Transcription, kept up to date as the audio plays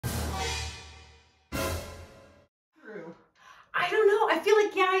feel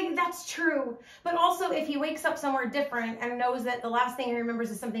like, yeah, that's true. But also, if he wakes up somewhere different and knows that the last thing he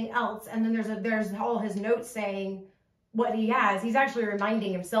remembers is something else, and then there's all his notes saying what he has, he's actually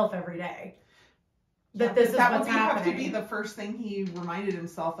reminding himself every day that this is what's happening. That would have to be the first thing he reminded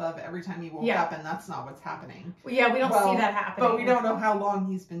himself of every time he woke up, and that's not what's happening. Yeah, we don't see that happening. But we don't know how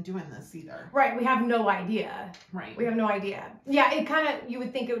long he's been doing this either. Right, we have no idea. Right. We have no idea. Yeah, it kind of, you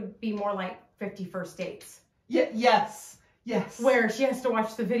would think it would be more like 50 First Dates. Yeah, yes. Where she has to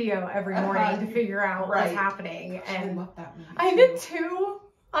watch the video every morning to figure out what's happening. And I love that movie. I did too.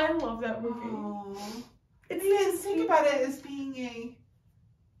 I love that movie. Aww. It's think about it as being a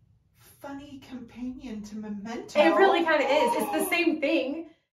funny companion to Memento. It really kind of is. It's the same thing.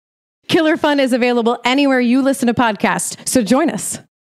 Killer Fun is available anywhere you listen to podcasts, so join us.